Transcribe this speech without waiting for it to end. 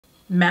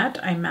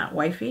matte, I matte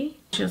wifey.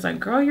 She was like,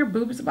 girl, your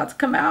boob is about to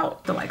come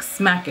out. So like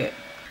smack it.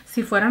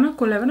 Si fuera una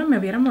culebra me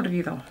hubiera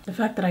mordido. The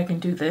fact that I can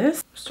do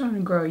this, I'm starting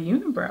to grow a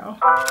unibrow.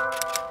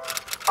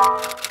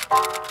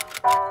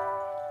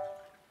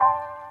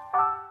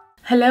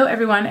 Hello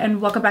everyone and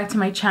welcome back to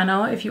my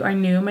channel. If you are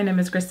new, my name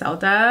is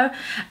Griselda.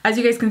 As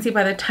you guys can see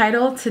by the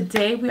title,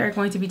 today we are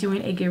going to be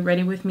doing a get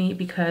ready with me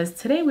because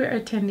today we are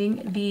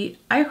attending the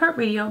Iheart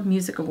Radio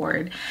Music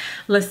Award.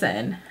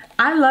 Listen,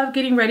 I love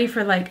getting ready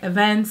for like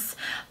events,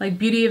 like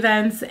beauty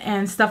events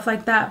and stuff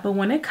like that, but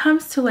when it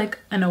comes to like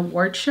an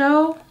award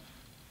show,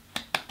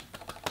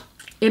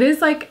 it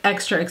is like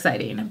extra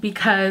exciting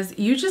because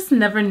you just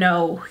never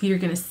know who you're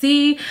gonna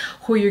see,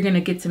 who you're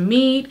gonna get to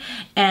meet,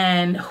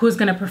 and who's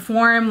gonna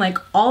perform, like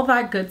all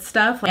that good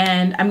stuff.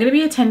 And I'm gonna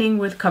be attending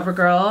with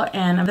Covergirl,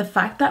 and the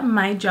fact that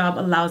my job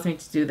allows me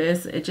to do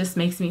this, it just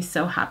makes me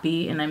so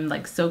happy, and I'm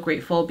like so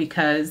grateful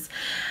because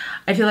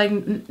I feel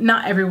like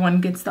not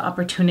everyone gets the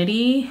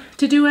opportunity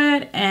to do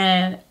it,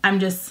 and I'm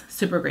just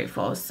super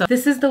grateful. So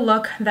this is the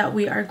look that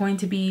we are going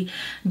to be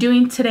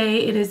doing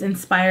today. It is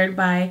inspired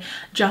by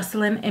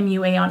Jocelyn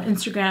MUA on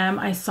Instagram.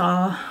 I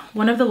saw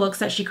one of the looks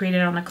that she created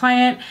on a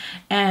client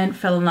and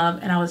fell in love,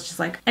 and I was just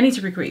like, I need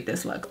to recreate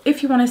this look.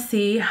 If you want to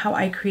see how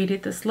I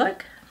created this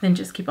look, then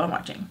just keep on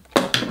watching.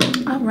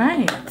 All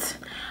right,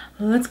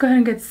 let's go ahead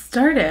and get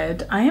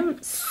started. I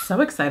am so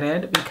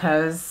excited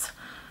because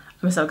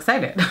I'm so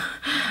excited.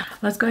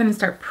 Let's go ahead and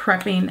start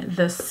prepping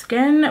the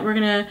skin. We're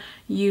gonna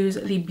use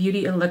the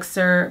Beauty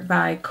Elixir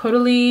by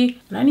Caudalie.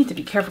 And I need to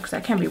be careful because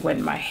I can't be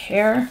wetting my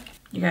hair.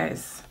 You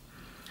guys,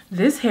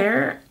 this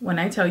hair, when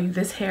I tell you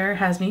this hair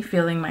has me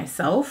feeling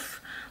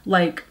myself,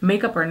 like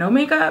makeup or no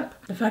makeup,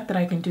 the fact that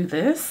I can do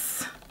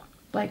this,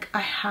 like I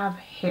have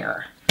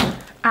hair.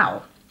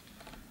 Ow.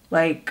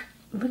 Like,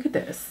 look at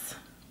this.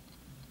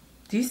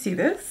 Do you see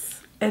this?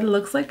 It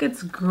looks like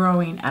it's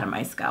growing out of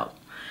my scalp.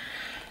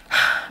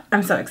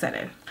 I'm so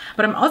excited,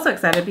 but I'm also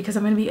excited because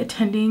I'm going to be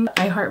attending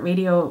Iheart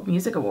Radio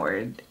Music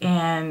Award,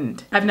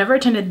 and I've never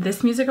attended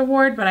this music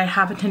award, but I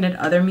have attended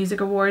other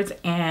music awards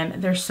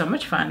and they're so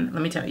much fun.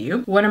 Let me tell you.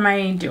 What am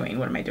I doing?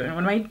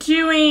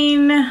 Prepping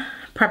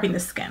the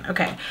skin.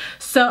 Okay,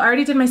 so I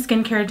already did my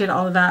skincare, did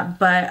all of that,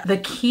 but the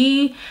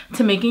key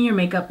to making your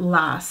makeup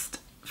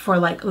last for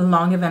like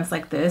long events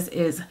like this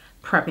is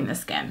prepping the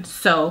skin.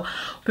 So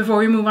before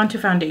we move on to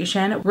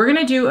foundation, we're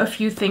gonna do a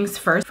few things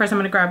first. First, I'm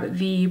gonna grab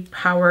the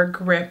Power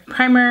Grip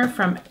Primer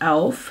from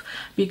e.l.f.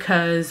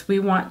 because we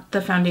want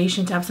the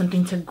foundation to have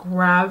something to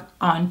grab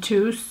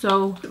onto.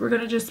 So we're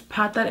gonna just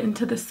pat that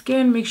into the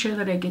skin, make sure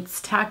that it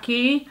gets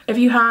tacky. If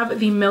you have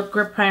the Milk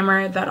Grip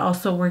Primer, that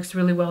also works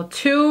really well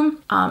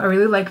too. I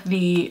really like the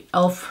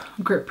e.l.f.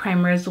 Grip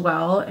Primer as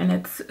well, and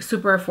it's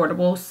super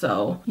affordable,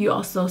 so you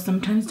also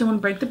sometimes don't want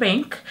to break the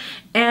bank.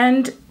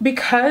 And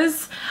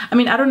because, I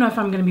mean, I don't know if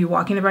I'm going to be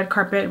walking the red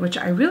carpet, which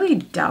I really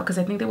doubt because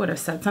I think they would have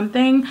said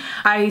something.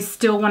 I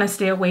still want to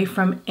stay away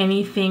from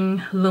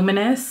anything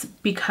luminous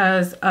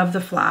because of the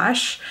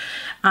flash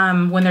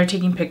when they're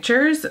taking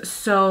pictures.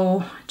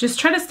 So just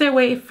try to stay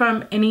away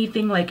from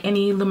anything like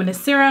any luminous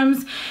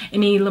serums,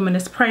 any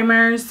luminous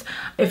primers.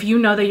 If you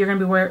know that you're going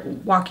to be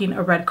walking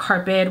a red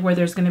carpet where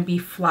there's going to be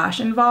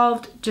flash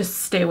involved,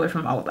 just stay away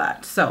from all of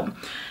that. So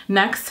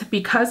next,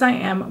 because I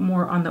am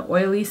more on the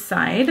oily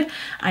side,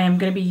 I am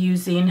going to be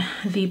using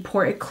the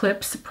Pore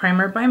Eclips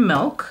Primer by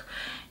Milk,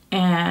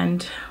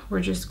 and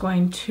we're just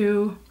going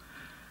to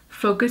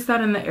focus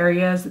that in the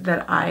areas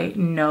that I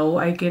know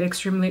I get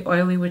extremely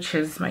oily, which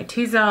is my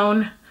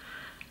T-zone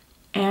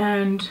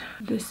and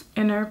this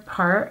inner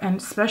part, and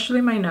especially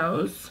my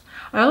nose.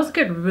 I also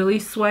get really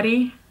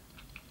sweaty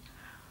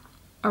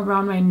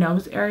around my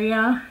nose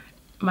area,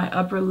 my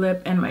upper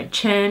lip, and my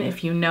chin.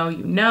 If you know,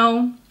 you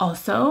know.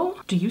 Also,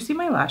 do you see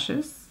my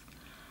lashes?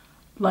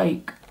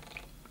 Like,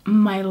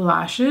 my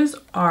lashes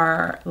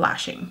are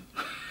lashing.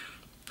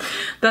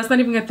 That's not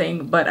even a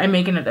thing, but I'm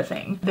making it a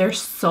thing. They're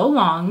so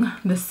long.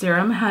 The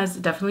serum has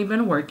definitely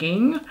been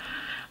working.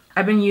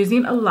 I've been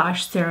using a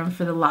lash serum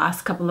for the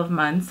last couple of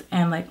months,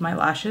 and like my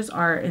lashes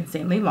are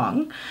insanely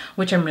long,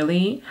 which I'm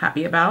really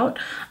happy about.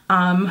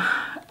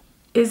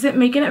 Is it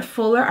making it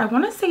fuller? I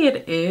want to say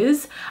it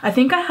is. I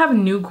think I have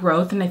new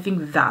growth, and I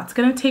think that's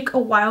gonna take a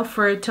while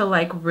for it to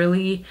like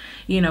really,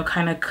 you know,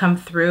 kind of come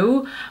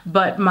through.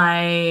 But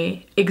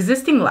my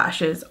existing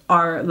lashes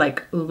are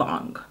like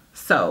long,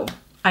 so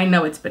I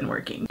know it's been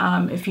working.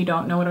 If you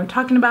don't know what I'm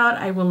talking about,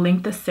 I will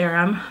link the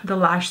serum, the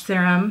lash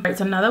serum. All right,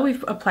 so now that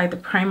we've applied the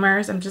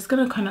primers, I'm just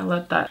gonna kind of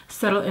let that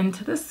settle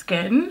into the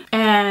skin.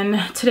 And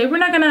today we're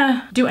not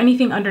gonna do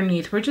anything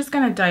underneath. We're just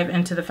gonna dive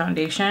into the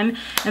foundation.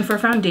 And for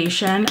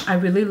foundation, I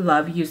really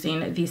love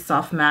using the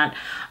Soft Matte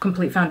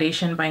Complete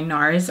Foundation by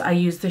Nars. I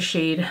use the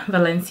shade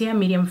Valencia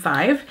Medium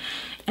 5.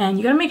 And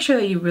you gotta make sure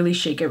that you really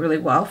shake it really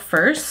well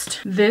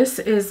first. This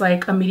is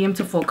like a medium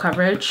to full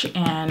coverage,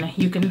 and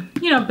you can,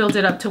 you know, build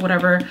it up to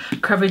whatever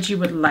coverage you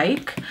would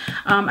like.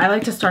 I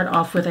like to start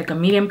off with like a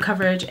medium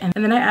coverage, and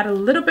then I add a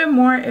little bit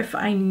more if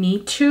I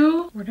need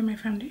to. Where did my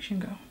foundation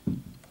go?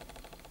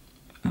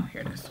 Oh,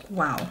 here it is.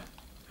 Wow.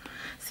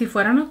 Si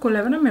fuera una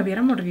culebra me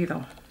hubiera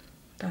mordido.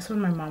 That's what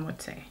my mom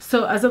would say.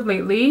 So as of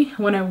lately,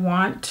 when I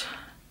want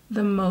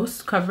the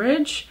most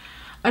coverage,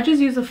 I just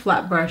use a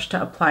flat brush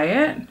to apply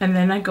it, and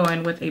then I go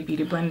in with a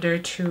beauty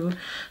blender to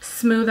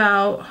smooth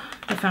out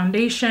the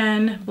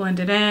foundation, blend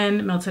it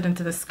in, melt it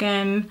into the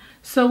skin.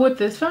 So with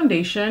this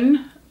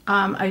foundation,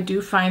 I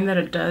do find that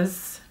it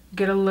does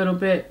get a little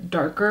bit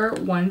darker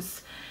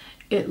once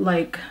it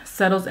like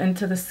settles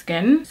into the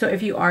skin. So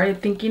if you are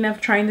thinking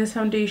of trying this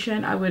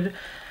foundation, I would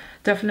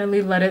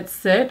definitely let it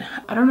sit.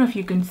 I don't know if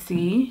you can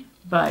see,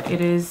 but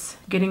it is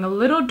getting a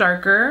little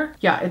darker.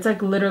 Yeah, it's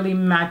like literally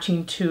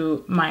matching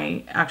to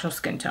my actual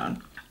skin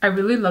tone. I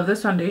really love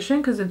this foundation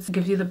because it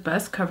gives you the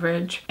best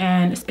coverage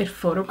and it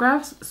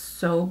photographs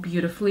so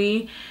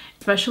beautifully,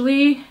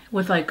 especially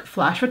with like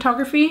flash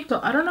photography. So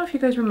I don't know if you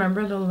guys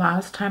remember the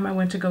last time I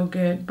went to go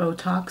get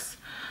Botox.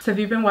 So if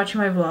you've been watching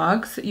my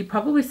vlogs, you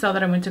probably saw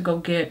that I went to go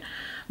get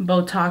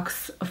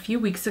Botox a few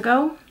weeks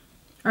ago.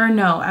 Or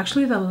no,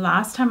 actually the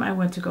last time I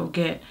went to go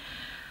get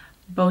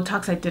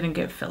Botox, I didn't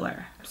get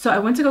filler. So I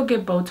went to go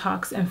get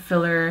Botox and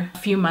filler a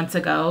few months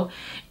ago,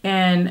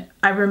 and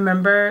I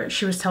remember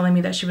she was telling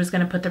me that she was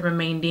going to put the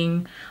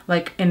remaining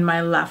like in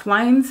my laugh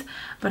lines,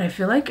 but I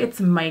feel like it's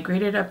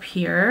migrated up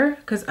here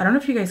because I don't know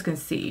if you guys can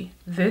see.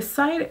 This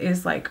side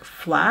is like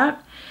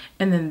flat,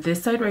 and then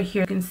this side right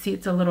here, you can see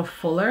it's a little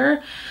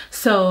fuller.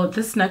 So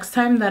this next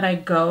time that I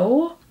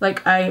go,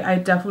 like I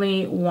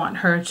definitely want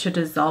her to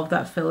dissolve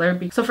that filler.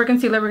 So for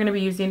concealer, we're going to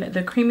be using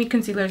the Creamy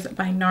Concealers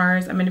by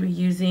Nars. I'm going to be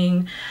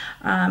using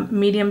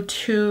medium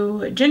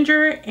 2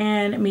 ginger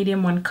and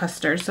medium 1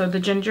 custard. So the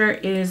ginger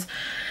is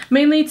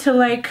mainly to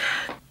like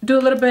do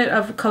a little bit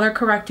of color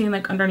correcting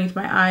like underneath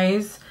my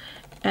eyes.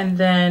 And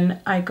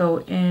then I go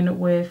in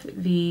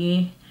with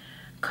the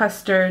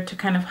custard to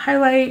kind of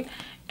highlight.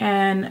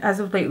 And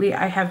as of lately,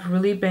 I have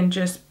really been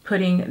just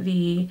putting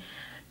the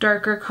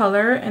darker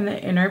color in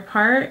the inner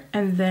part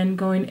and then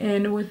going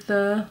in with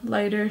the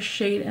lighter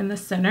shade in the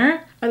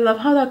center. I love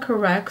how that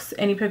corrects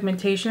any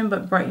pigmentation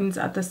but brightens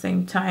at the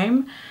same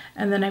time.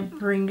 And then I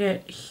bring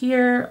it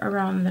here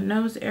around the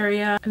nose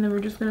area, and then we're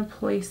just going to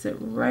place it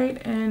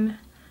right in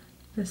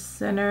the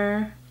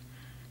center.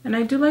 And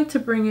I do like to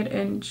bring it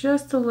in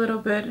just a little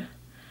bit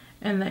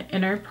in the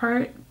inner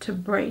part to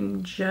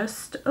brighten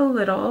just a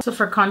little. So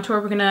for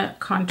contour, we're gonna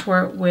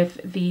contour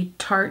with the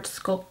Tarte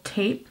Sculpt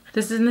Tape.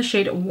 This is in the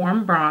shade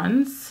Warm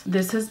Bronze.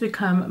 This has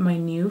become my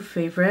new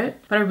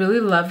favorite, but I really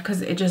love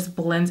because it just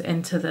blends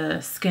into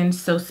the skin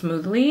so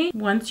smoothly.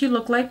 Once you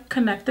look like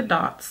connect the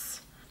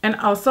dots. And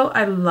also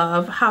I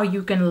love how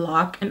you can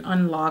lock and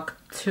unlock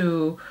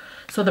so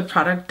the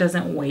product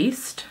doesn't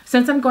waste.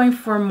 Since I'm going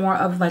for more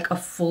of like a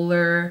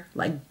fuller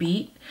like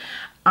beat,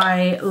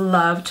 I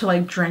love to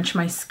like drench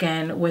my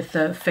skin with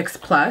the Fix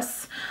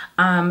Plus.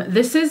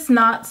 This is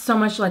not so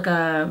much like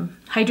a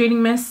hydrating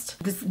mist.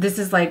 This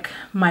is like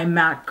my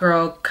MAC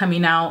girl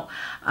coming out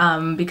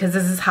because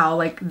this is how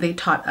like they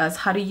taught us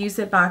how to use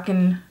it back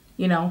in,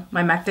 you know,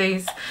 my MAC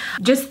days.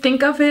 Just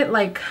think of it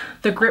like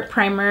the grip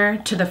primer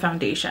to the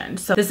foundation.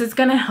 So this is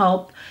gonna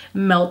help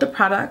melt the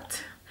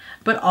product,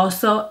 but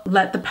also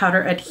let the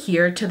powder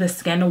adhere to the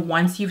skin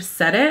once you've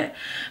set it.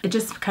 It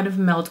just kind of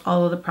melts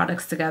all of the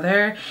products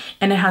together,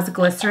 and it has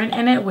glycerin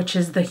in it, which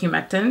is the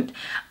humectant,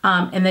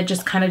 and it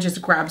just kind of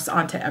just grabs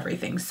onto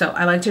everything. So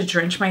I like to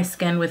drench my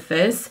skin with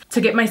this to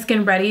get my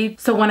skin ready.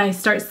 So when I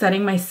start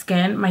setting my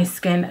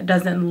skin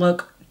doesn't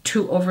look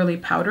too overly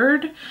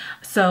powdered.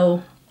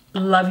 So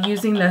love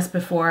using this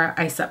before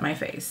I set my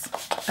face.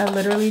 I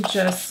literally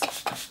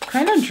just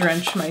kind of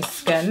drench my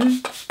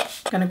skin.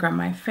 Gonna grab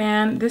my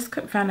fan. This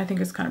fan I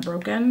think is kind of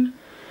broken.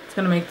 It's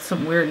gonna make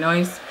some weird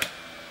noise.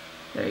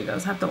 There you go.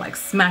 So I have to like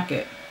smack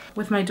it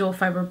with my dual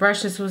fiber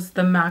brush. This was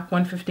the MAC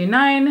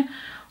 159.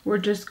 We're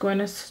just going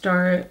to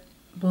start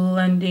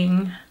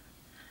blending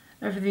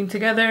everything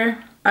together.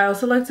 I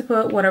also like to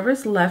put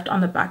whatever's left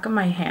on the back of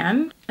my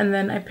hand, and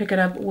then I pick it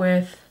up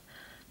with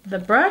the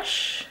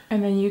brush,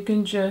 and then you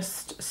can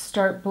just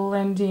start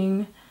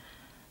blending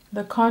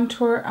the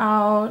contour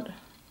out.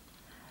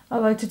 I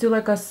like to do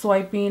like a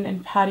swiping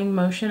and patting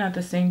motion at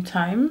the same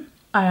time.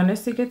 I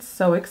honestly get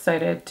so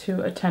excited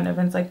to attend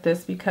events like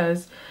this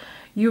because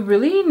you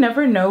really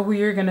never know who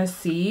you're gonna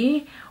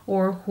see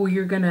or who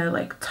you're gonna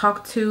like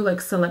talk to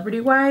like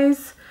celebrity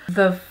wise.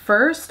 The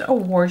first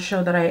award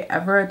show that I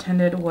ever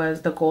attended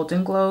was the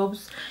Golden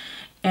Globes,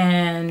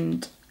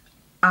 and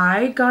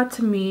I got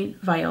to meet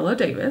Viola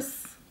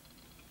Davis.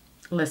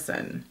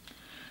 Listen,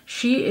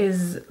 she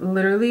is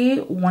literally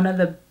one of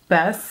the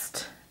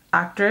best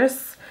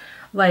actresses.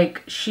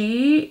 Like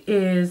she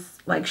is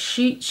like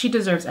she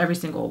deserves every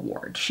single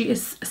award. She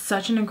is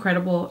such an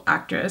incredible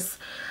actress.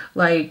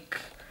 Like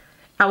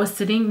I was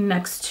sitting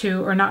next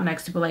to, or not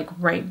next to, but like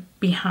right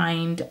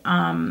behind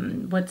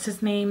what's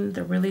his name,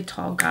 the really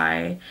tall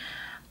guy,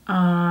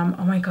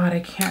 oh my god, I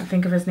can't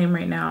think of his name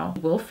right now,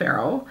 Will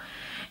Ferrell.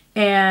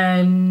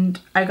 And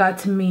I got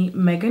to meet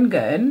Megan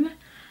Good.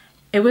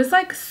 It was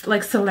like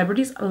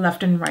celebrities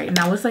left and right, and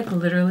I was like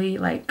literally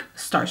like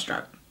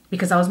starstruck.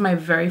 because that was my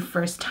very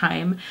first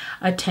time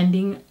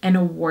attending an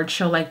award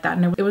show like that.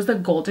 And it was the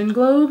Golden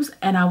Globes,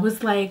 and I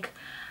was like,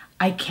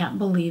 I can't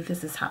believe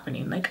this is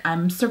happening. Like,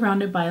 I'm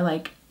surrounded by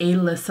like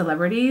A-list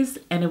celebrities,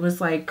 and it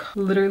was like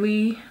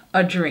literally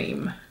a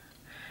dream.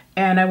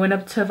 And I went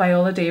up to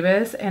Viola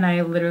Davis and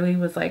I literally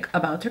was like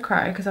about to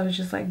cry because I was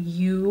just like,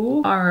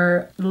 you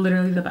are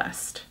literally the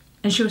best.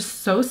 And she was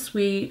so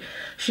sweet.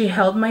 She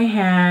held my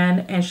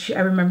hand, and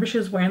I remember she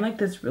was wearing like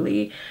this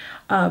really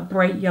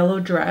bright yellow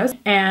dress,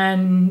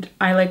 and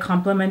I like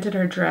complimented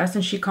her dress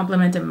and she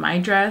complimented my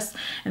dress.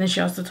 And then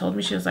she also told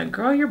me, she was like,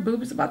 girl, your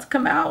boob is about to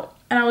come out.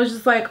 And I was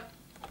just like,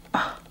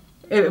 oh,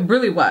 it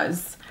really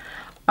was.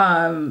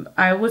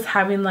 I was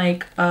having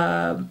like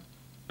a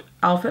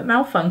outfit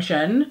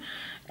malfunction,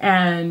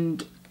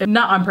 and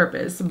not on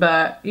purpose,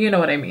 but you know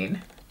what I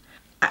mean.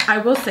 I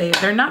will say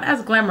they're not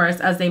as glamorous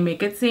as they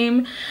make it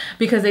seem,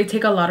 because they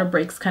take a lot of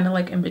breaks kind of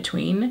like in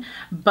between,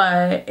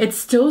 but it's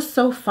still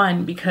so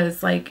fun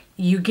because like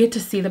you get to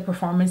see the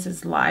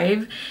performances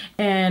live,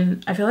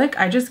 and I feel like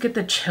I just get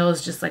the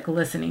chills just like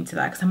listening to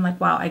that, because I'm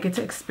like, wow, I get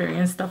to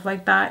experience stuff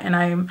like that, and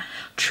I'm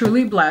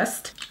truly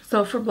blessed.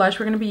 So for blush,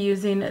 we're going to be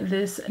using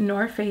this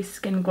Noorface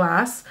Skin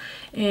Glass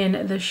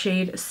in the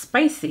shade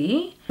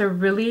Spicy. They're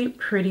really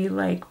pretty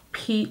like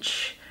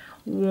peach,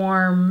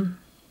 warm,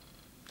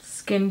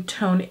 skin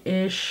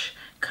tone-ish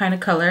kind of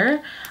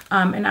color.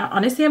 And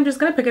honestly, I'm just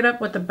gonna pick it up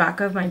with the back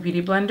of my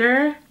beauty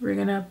blender. We're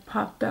gonna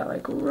pop that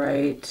like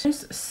right.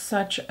 It's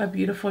such a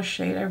beautiful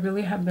shade. I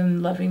really have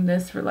been loving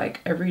this for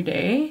like every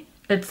day.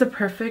 It's the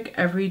perfect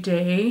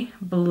everyday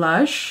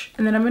blush.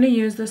 And then I'm gonna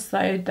use the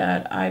side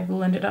that I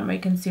blended on my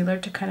concealer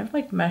to kind of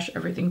like mesh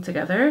everything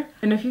together.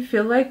 And if you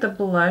feel like the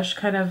blush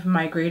kind of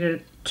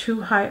migrated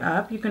too high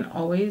up, you can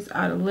always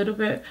add a little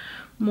bit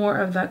more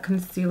of that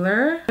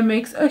concealer. It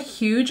makes a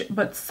huge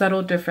but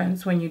subtle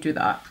difference when you do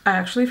that. I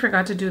actually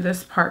forgot to do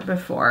this part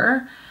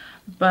before,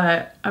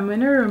 but I'm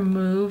gonna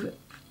remove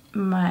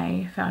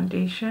my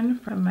foundation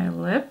from my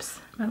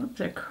lips. My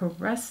lips are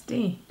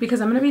crusty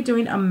because I'm gonna be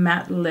doing a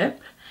matte lip,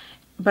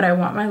 but I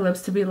want my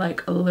lips to be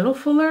like a little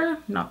fuller.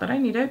 Not that I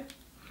need it,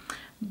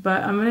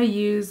 but I'm gonna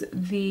use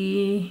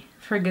the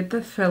Forget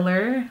the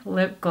Filler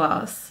lip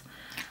gloss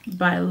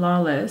by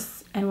Lawless.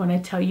 And when I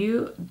tell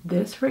you,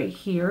 this right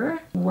here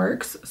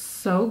works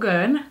so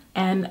good,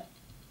 and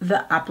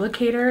the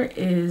applicator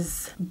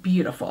is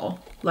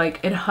beautiful. Like,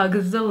 it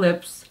hugs the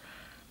lips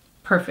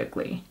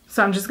perfectly.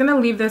 So I'm just gonna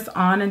leave this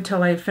on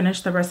until I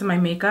finish the rest of my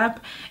makeup,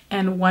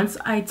 and once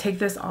I take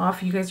this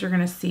off, you guys are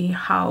gonna see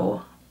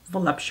how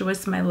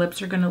voluptuous my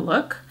lips are gonna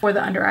look. For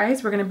the under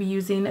eyes, we're gonna be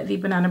using the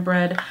Banana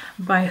Bread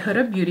by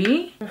Huda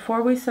Beauty.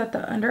 Before we set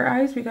the under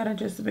eyes, we gotta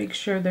just make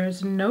sure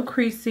there's no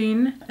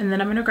creasing. And then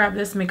I'm gonna grab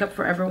this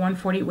Makeupforever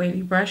 140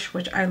 wavy brush,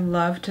 which I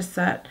love to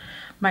set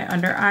my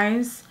under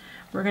eyes.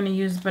 We're gonna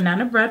use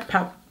banana bread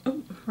powder,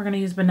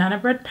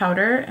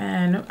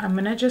 and I'm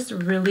gonna just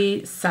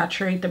really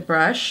saturate the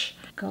brush.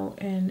 Go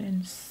in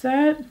and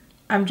set.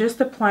 I'm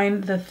just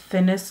applying the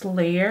thinnest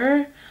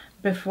layer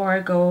before I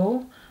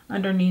go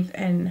underneath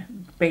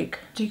and bake.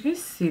 Do you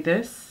guys see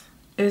this?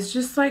 It's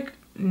just like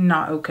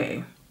not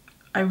okay.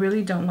 I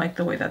really don't like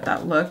the way that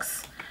that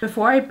looks.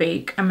 Before I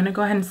bake, I'm gonna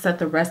go ahead and set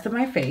the rest of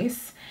my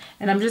face,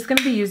 and I'm just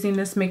gonna be using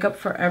this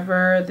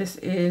Makeupforever. This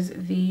is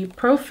the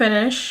Pro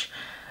Finish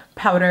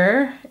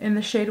powder in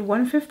the shade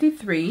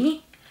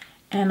 153,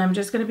 and I'm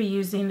just gonna be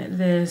using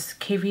this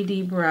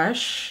KVD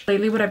brush.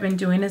 Lately, what I've been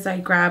doing is I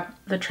grab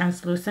the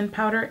translucent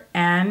powder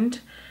and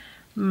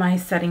my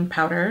setting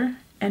powder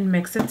and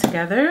mix it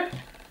together.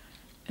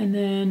 And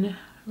then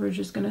we're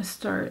just gonna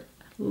start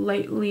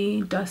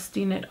lightly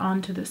dusting it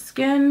onto the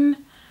skin,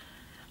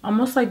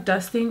 almost like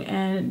dusting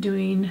and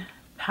doing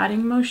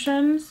patting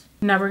motions.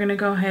 Now we're gonna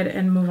go ahead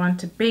and move on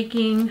to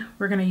baking.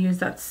 We're gonna use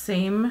that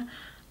same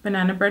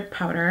banana bread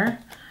powder,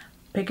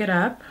 pick it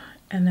up,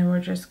 and then we're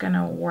just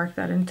gonna work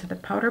that into the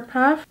powder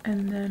puff,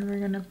 and then we're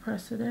gonna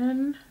press it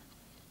in.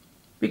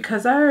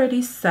 Because I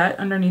already set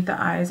underneath the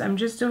eyes, I'm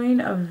just doing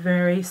a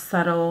very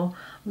subtle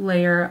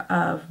layer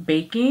of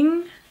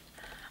baking.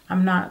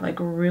 I'm not like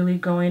really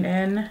going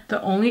in.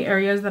 The only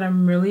areas that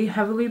I'm really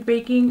heavily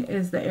baking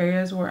is the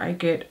areas where I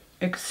get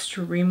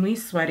extremely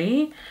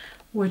sweaty,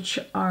 which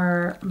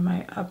are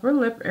my upper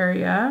lip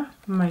area,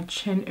 my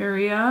chin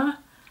area,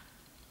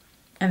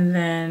 and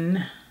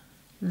then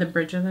the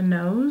bridge of the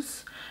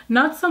nose.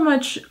 Not so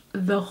much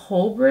the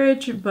whole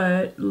bridge,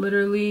 but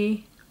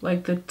literally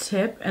like the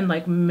tip and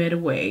like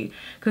midway.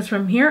 Because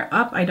from here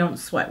up, I don't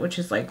sweat, which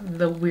is like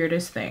the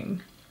weirdest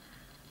thing.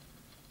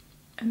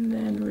 And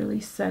then really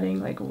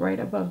setting like right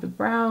above the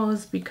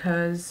brows,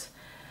 because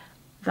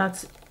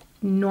that's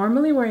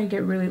normally where I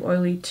get really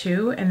oily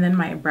too, and then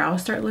my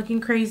brows start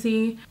looking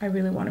crazy. I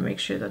really want to make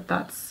sure that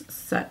that's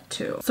set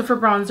too. So for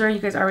bronzer, you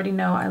guys already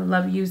know I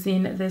love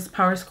using this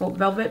Power Sculpt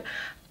Velvet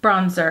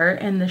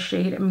bronzer in the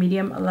shade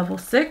Medium Level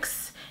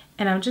 6.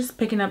 And I'm just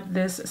picking up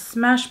this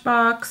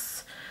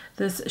Smashbox,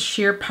 this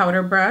sheer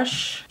powder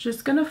brush.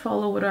 Just gonna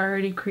follow what I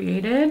already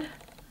created.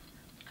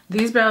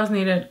 These brows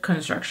needed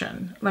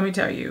construction, let me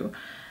tell you.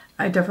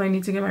 I definitely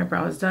need to get my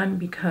brows done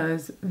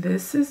because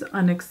this is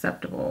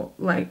unacceptable.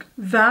 Like,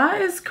 that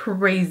is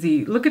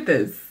crazy. Look at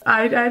this.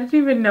 I didn't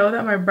even know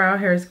that my brow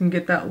hairs can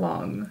get that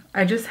long.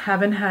 I just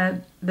haven't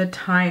had the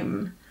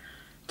time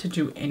to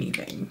do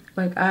anything.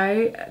 Like,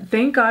 I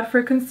thank God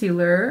for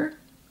concealer.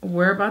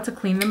 We're about to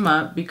clean them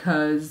up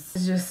because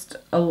it's just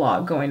a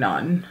lot going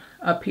on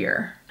up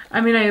here.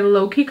 I mean, I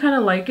low-key kind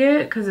of like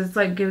it because it's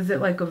like gives it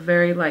like a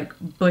very like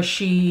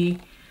bushy,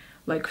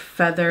 like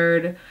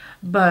feathered.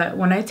 But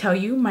when I tell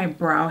you my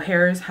brow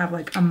hairs have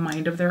like a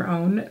mind of their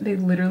own, they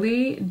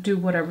literally do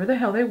whatever the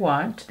hell they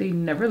want. They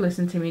never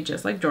listen to me,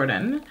 just like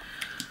Jordan.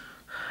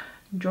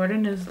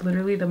 Jordan is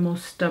literally the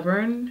most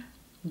stubborn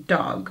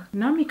dog.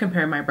 Not me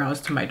comparing my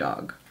brows to my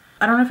dog.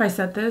 I don't know if I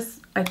said this.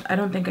 I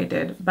don't think I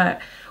did.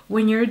 But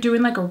when you're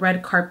doing like a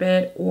red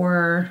carpet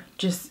or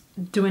just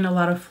doing a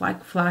lot of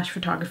like flash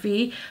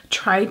photography,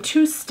 try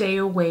to stay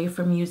away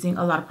from using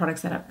a lot of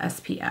products that have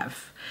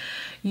SPF.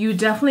 You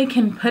definitely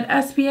can put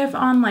SPF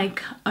on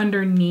like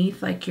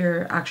underneath like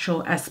your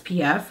actual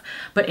SPF,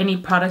 but any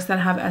products that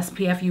have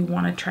SPF you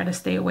want to try to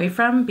stay away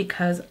from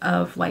because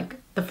of like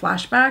the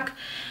flashback.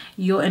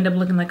 You'll end up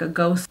looking like a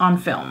ghost on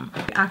film.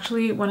 I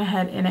actually went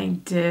ahead and I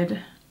did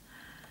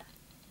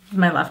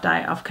my left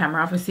eye off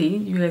camera, obviously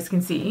you guys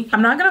can see.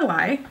 I'm not gonna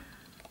lie,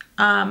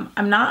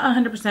 I'm not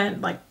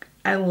 100% like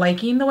I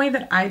liking the way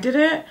that I did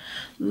it.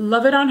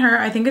 Love it on her.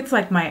 I think it's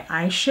like my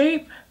eye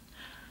shape.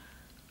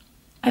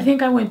 I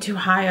think I went too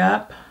high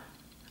up.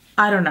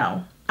 I don't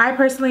know. I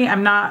personally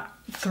am not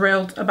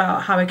thrilled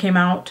about how it came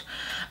out,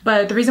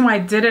 but the reason why I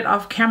did it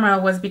off camera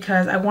was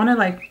because I wanted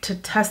like to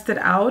test it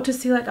out to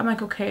see like, I'm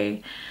like,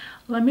 okay,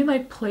 let me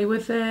like play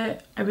with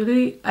it.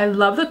 I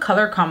love the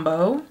color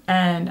combo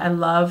and I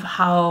love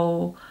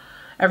how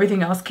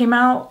everything else came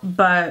out,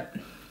 but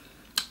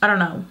I don't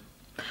know.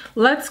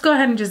 Let's go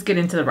ahead and just get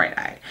into the right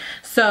eye.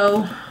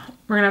 So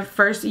we're gonna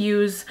first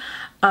use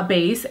a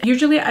base.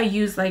 Usually I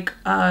use like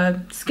a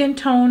skin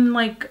tone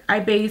like eye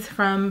base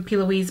from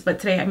Pl.louise, but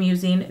today I'm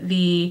using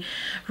the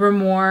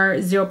Rumour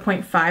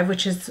 0.5,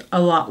 which is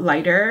a lot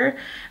lighter.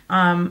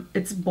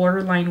 It's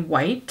borderline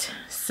white.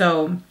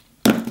 So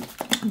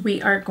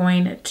we are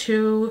going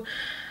to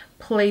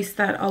place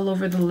that all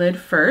over the lid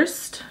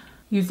first.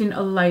 Using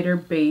a lighter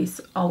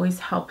base always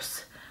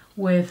helps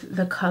with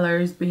the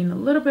colors being a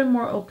little bit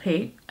more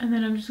opaque. And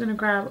then I'm just gonna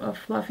grab a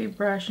fluffy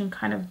brush and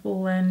kind of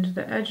blend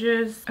the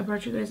edges. I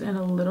brought you guys in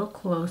a little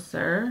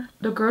closer.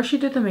 The girl she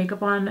did the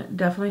makeup on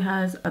definitely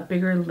has a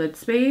bigger lid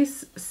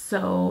space,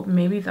 so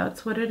maybe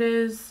that's what it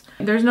is.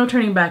 There's no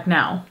turning back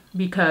now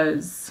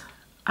because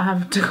I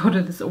have to go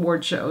to this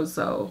award show,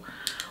 so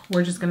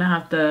we're just gonna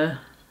have to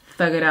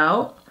thug it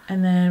out.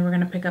 And then we're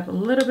gonna pick up a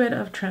little bit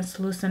of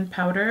translucent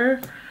powder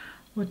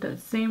with that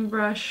same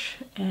brush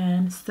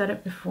and set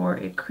it before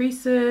it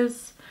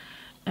creases.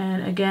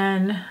 And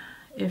again,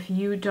 if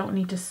you don't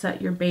need to set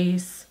your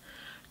base,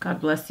 God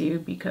bless you,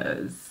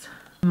 because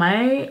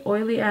my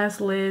oily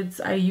ass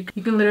lids, you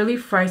can literally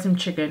fry some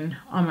chicken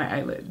on my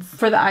eyelids.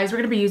 For the eyes, we're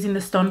gonna be using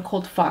the Stone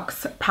Cold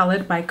Fox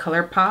palette by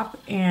Colorpop,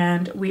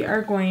 and we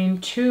are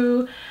going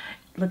to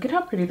look at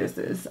how pretty this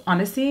is.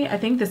 Honestly, I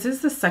think this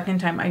is the second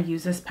time I've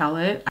used this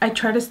palette. I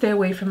try to stay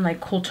away from like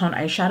cool tone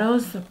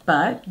eyeshadows,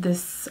 but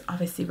this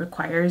obviously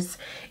requires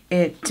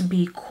it to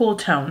be cool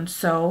tone.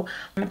 So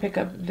I'm gonna pick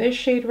up this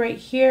shade right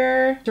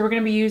here. So we're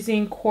gonna be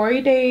using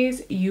Quarry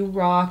Days, You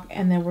Rock,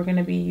 and then we're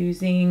gonna be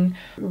using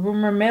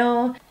Rumor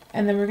Mill.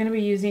 And then we're gonna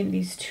be using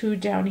these two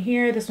down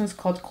here. This one's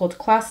called Cold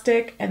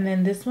Plastic, and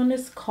then this one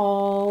is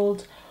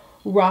called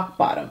Rock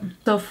Bottom.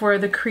 So for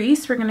the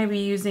crease, we're going to be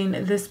using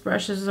this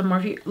brush. This is a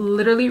Morphe,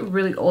 literally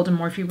really old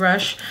Morphe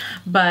brush,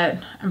 but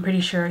I'm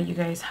pretty sure you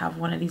guys have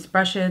one of these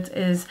brushes. It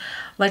is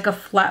like a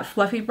flat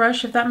fluffy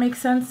brush, if that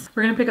makes sense.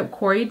 We're going to pick up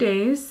Quarry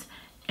Days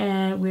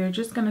and we're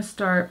just going to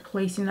start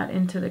placing that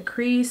into the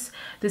crease.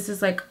 This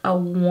is like a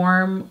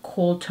warm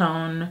cool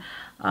tone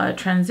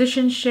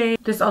transition shade.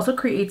 This also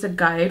creates a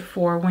guide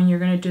for when you're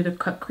going to do the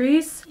cut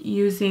crease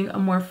using a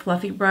more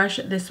fluffy brush.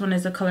 This one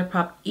is a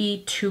Colorpop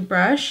E2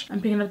 brush.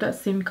 I'm picking up that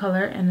same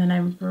color and then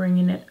I'm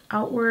bringing it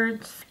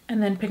outwards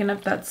and then picking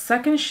up that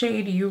second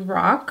shade, You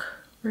Rock.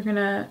 We're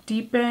gonna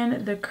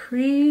deepen the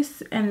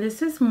crease, and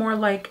this is more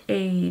like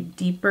a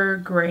deeper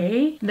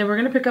gray. Then we're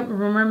gonna pick up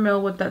Rumor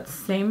Mill with that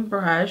same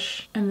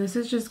brush, and this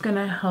is just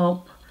gonna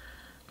help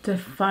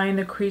define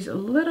the crease a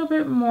little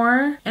bit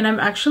more. And I'm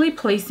actually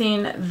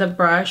placing the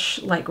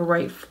brush like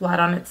right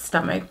flat on its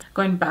stomach,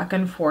 going back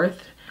and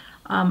forth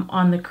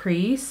on the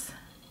crease,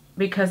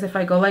 because if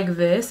I go like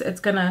this,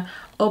 it's gonna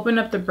open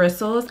up the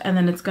bristles and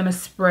then it's gonna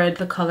spread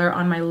the color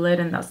on my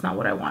lid, and that's not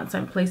what I want. So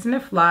I'm placing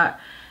it flat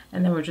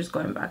and then we're just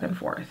going back and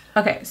forth.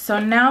 Okay, so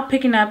now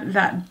picking up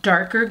that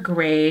darker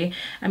gray,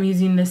 I'm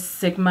using this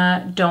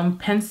Sigma Dome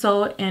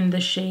pencil in the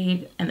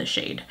shade, and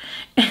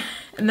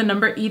the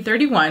number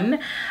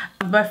E31.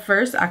 But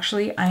first,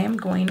 actually, I am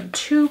going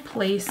to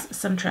place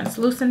some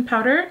translucent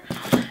powder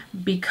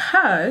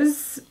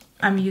because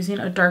I'm using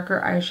a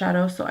darker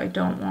eyeshadow, so I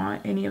don't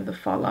want any of the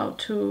fallout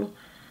to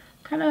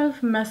kind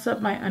of mess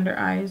up my under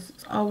eyes.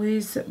 It's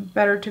always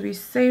better to be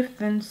safe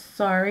than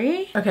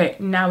sorry. Okay,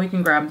 now we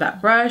can grab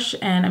that brush,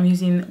 and I'm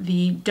using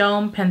the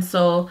Dome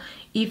Pencil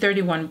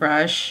E31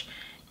 brush,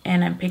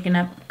 and I'm picking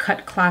up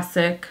Cut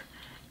Classic,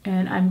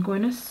 and I'm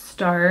going to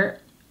start.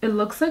 It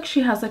looks like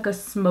she has like a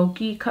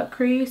smoky cut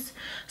crease,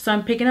 so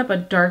I'm picking up a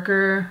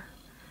darker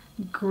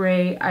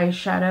gray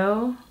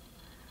eyeshadow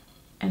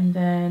and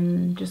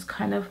then just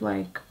kind of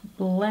like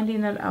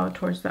blending that out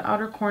towards the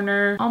outer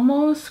corner,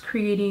 almost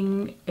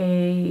creating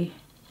a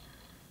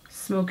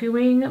smoky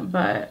wing,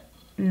 but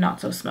not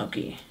so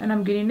smoky. And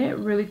I'm getting it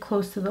really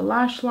close to the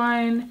lash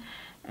line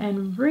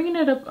and bringing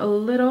it up a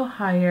little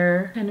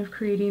higher, kind of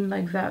creating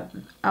like that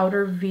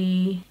outer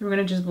V. We're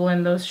gonna just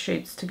blend those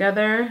shades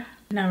together.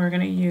 Now we're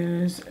gonna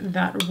use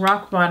that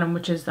Rock Bottom,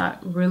 which is that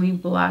really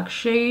black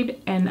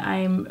shade, and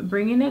I'm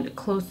bringing it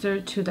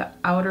closer to the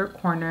outer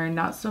corner,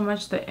 not so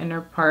much the inner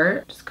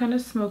part. Just kind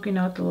of smoking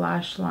out the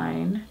lash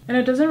line. And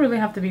it doesn't really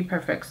have to be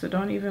perfect, so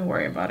don't even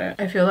worry about it.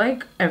 I feel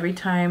like every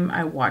time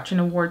I watch an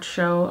award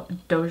show,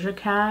 Doja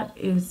Cat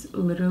is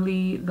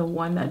literally the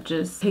one that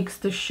just takes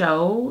the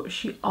show.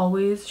 She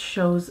always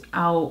shows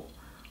out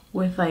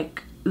with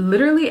like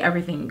literally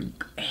everything.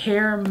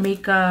 Hair,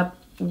 makeup,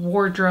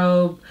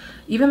 wardrobe,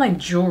 even like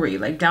jewelry,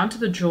 like down to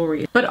the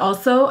jewelry. But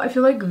also I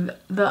feel like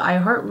the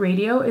Iheart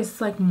Radio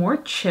is like more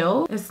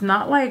chill. It's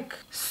not like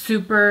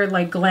super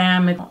like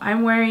glam.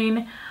 I'm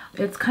wearing,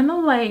 it's kind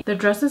of like, the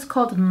dress is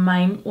called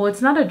well,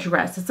 it's not a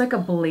dress, it's like a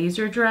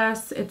blazer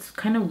dress. It's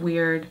kind of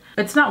weird.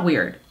 It's not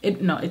weird,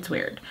 it's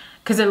weird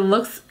because it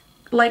looks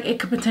like it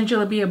could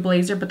potentially be a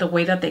blazer, but the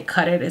way that they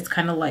cut it is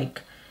kind of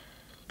like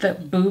the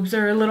boobs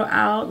are a little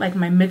out, like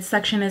my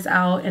midsection is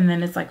out, and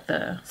then it's like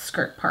the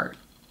skirt part,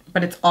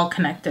 but it's all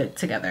connected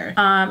together.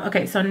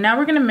 Okay, so now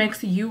we're gonna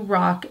mix You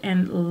Rock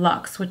and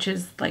Luxe, which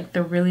is like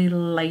the really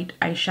light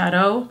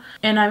eyeshadow.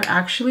 And I'm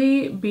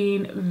actually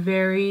being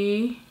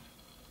very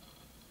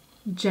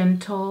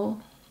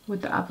gentle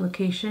with the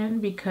application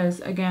because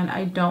again,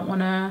 I don't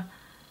wanna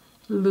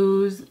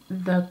lose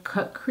the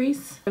cut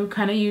crease. I'm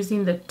kind of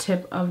using the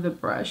tip of the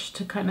brush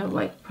to kind of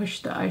like push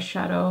the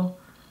eyeshadow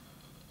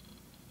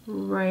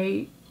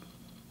right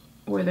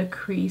where the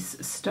crease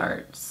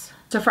starts.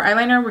 So for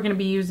eyeliner, we're going to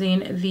be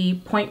using the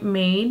Point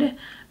Made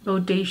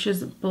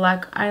Bodacious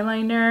Black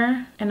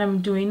Eyeliner. And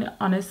I'm doing,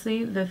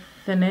 honestly, the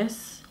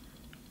thinnest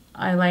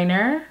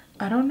eyeliner.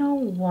 I don't know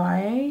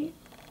why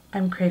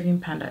I'm craving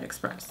Panda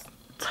Express.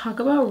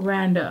 Talk about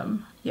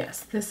random.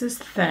 Yes, this is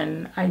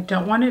thin. I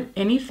don't want it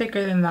any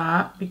thicker than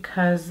that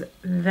because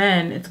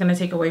then it's going to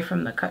take away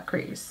from the cut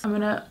crease. I'm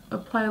going to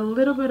apply a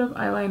little bit of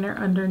eyeliner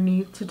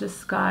underneath to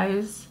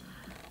disguise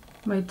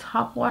my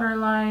top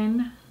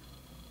waterline.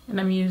 And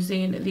I'm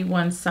using the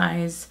One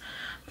Size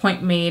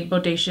Point Made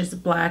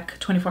Bodacious Black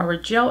 24-Hour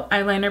Gel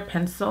Eyeliner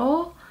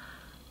Pencil.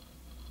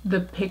 The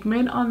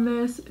pigment on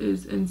this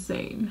is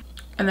insane.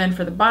 And then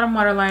for the bottom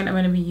waterline, I'm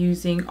going to be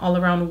using All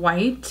Around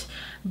White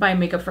by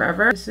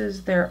Makeupfoever. This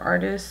is their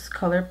Artist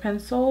Color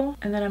Pencil.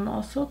 And then I'm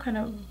also kind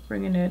of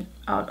bringing it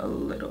out a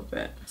little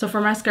bit. So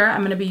for mascara,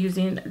 I'm going to be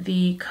using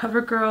the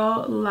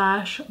Covergirl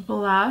Lash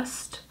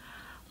Blast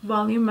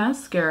Volume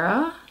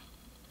Mascara.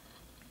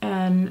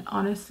 And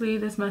honestly,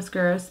 this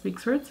mascara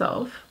speaks for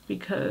itself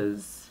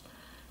because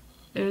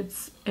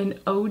it's an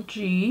OG.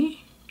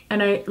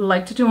 And I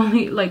like to do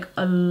only like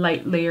a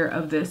light layer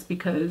of this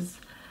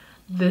because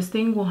this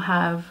thing will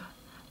have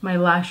my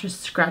lashes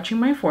scratching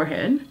my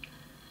forehead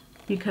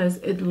because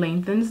it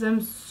lengthens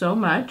them so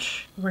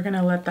much. We're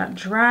gonna let that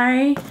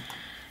dry.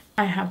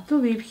 I have to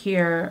leave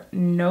here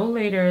no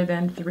later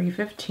than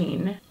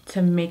 3:15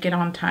 to make it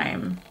on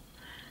time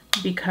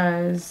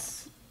because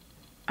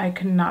I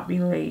cannot be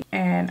late.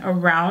 And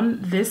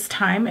around this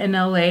time in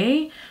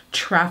LA,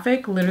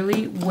 traffic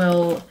literally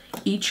will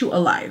eat you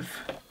alive.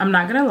 I'm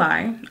not gonna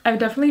lie. I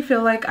definitely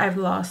feel like I've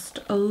lost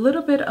a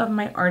little bit of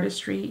my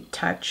artistry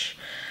touch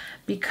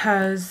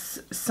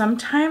because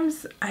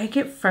sometimes I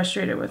get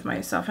frustrated with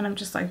myself and I'm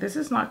just like, this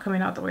is not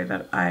coming out the way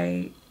that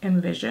I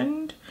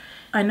envisioned.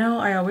 I know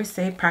I always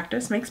say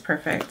practice makes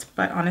perfect,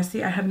 but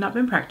honestly, I have not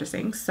been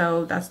practicing,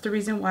 so that's the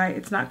reason why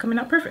it's not coming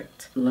out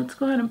perfect. Let's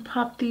go ahead and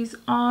pop these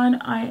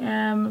on. I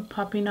am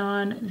popping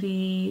on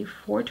the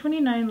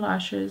 429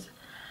 lashes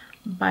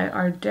by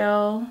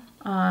Ardell.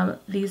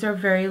 These are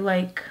very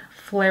like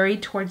flary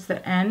towards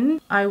the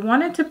end. I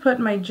wanted to put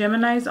my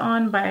Gemini's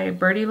on by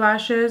Birdie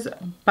Lashes,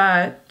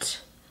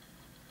 but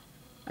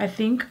I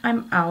think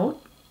I'm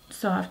out,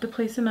 so I have to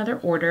place another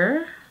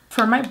order.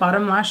 For my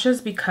bottom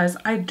lashes, because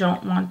I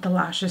don't want the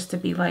lashes to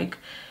be like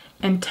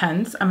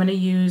intense, I'm going to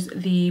use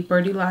the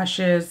Birdie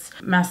Lashes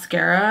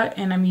mascara,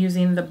 and I'm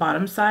using the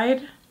bottom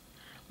side,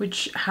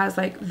 which has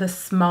like the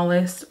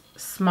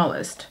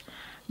smallest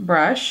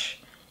brush,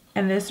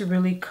 and this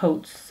really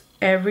coats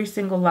every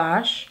single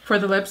lash. For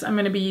the lips, I'm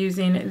going to be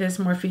using this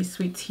Morphe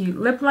Sweet Tea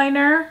lip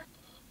liner.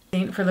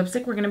 For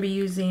lipstick, we're going to be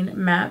using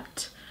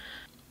Matte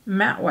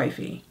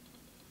Wifey.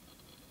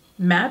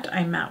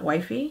 Matte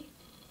Wifey.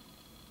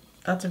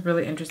 That's a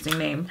really interesting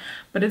name,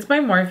 but it's by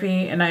Morphe,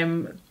 and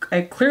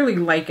I clearly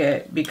like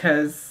it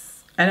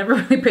because I never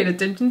really paid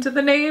attention to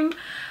the name,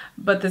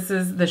 but this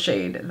is the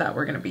shade that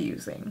we're gonna be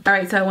using. All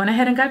right, so I went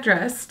ahead and got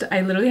dressed.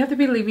 I literally have to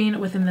be leaving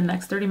within the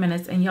next 30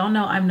 minutes, and y'all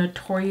know I'm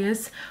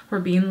notorious for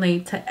being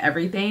late to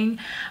everything,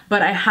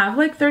 but I have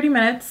like 30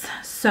 minutes,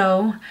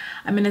 so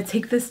I'm gonna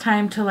take this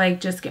time to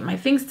like just get my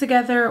things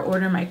together,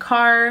 order my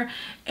car,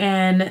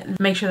 and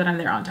make sure that I'm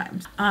there on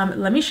time.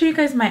 Let me show you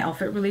guys my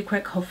outfit really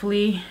quick.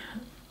 Hopefully,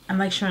 I'm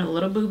like showing a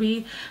little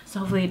boobie, so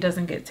hopefully it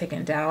doesn't get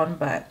taken down,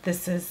 but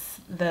this is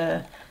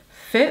the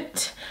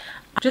fit.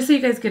 Just so you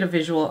guys get a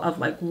visual of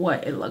like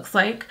what it looks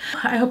like.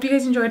 I hope you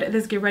guys enjoyed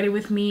this get ready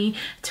with me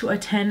to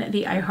attend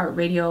the Iheart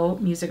Radio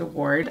Music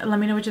Award. Let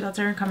me know what your thoughts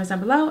are in comments down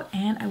below,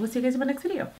 and I will see you guys in my next video.